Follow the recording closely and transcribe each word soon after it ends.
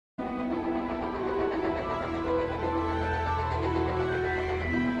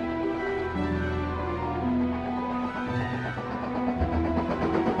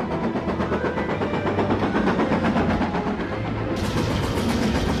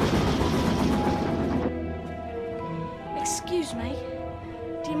Excuse me.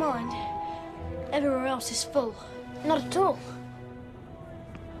 Do you mind? Everywhere else is full. Not at all.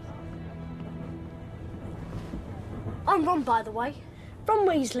 I'm Ron, by the way. Ron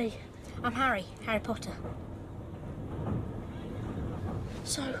Weasley. I'm Harry Potter.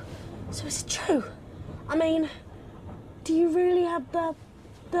 So is it true? I mean, do you really have the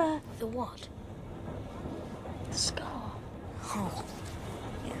what? The scar. Oh,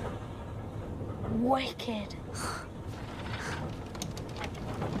 yeah. Wicked.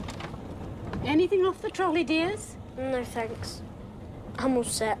 Anything off the trolley, dears? No, thanks. I'm all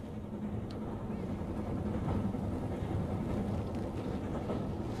set.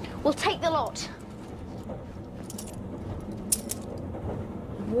 We'll take the lot.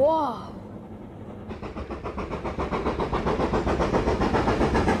 Whoa.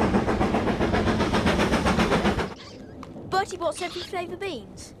 Bertie bought every flavour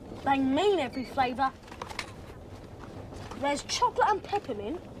beans. They mean every flavour. There's chocolate and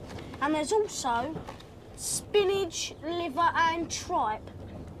peppermint, and there's also spinach, liver and tripe.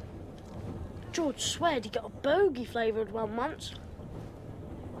 George sweared he got a bogey flavoured one once.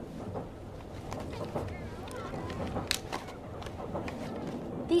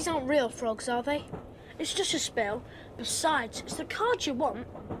 These aren't real frogs, are they? It's just a spell. Besides, it's the cards you want.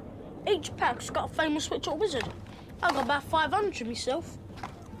 Each pack's got a famous witch or wizard. I've got about 500 myself.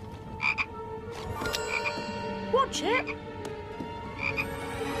 Watch it.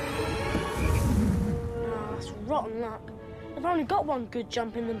 Oh, that's rotten luck. I've only got one good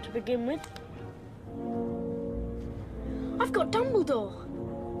jump in them to begin with. I've got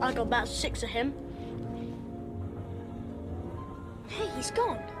Dumbledore. I got about 6 of him. Hey, he's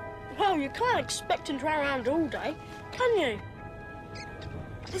gone. Well, you can't expect him to run around all day, can you?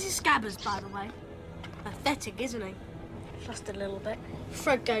 This is Scabbers, by the way. Pathetic, isn't he? Just a little bit.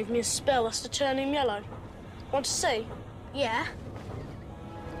 Fred gave me a spell that's to turn him yellow. Want to see? Yeah.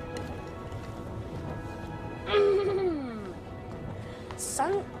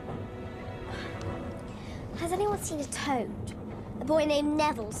 Son... Has anyone seen a toad? A boy named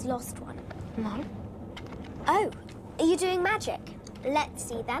Neville's lost one. No. Oh, are you doing magic? Let's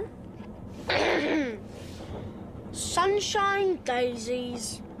see then. Sunshine,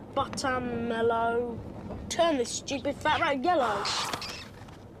 daisies, buttermellow. Turn this stupid fat rat yellow.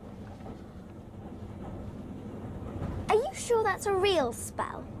 Are you sure that's a real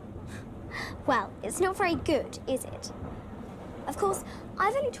spell? Well, it's not very good, is it? Of course,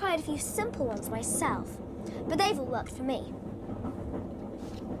 I've only tried a few simple ones myself, but they've all worked for me.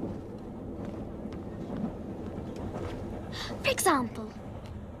 For example,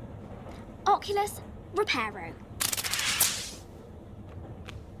 Oculus Reparo.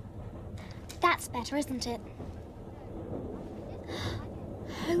 That's better, isn't it?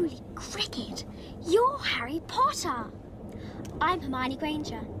 Holy cricket! You're Harry Potter! I'm Hermione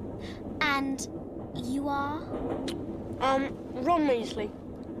Granger. And you are? Ron Weasley.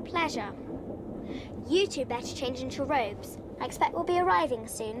 Pleasure. You two better change into your robes. I expect we'll be arriving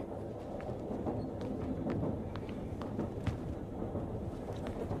soon.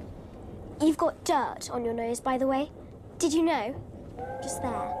 You've got dirt on your nose, by the way. Did you know? Just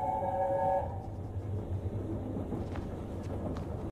there.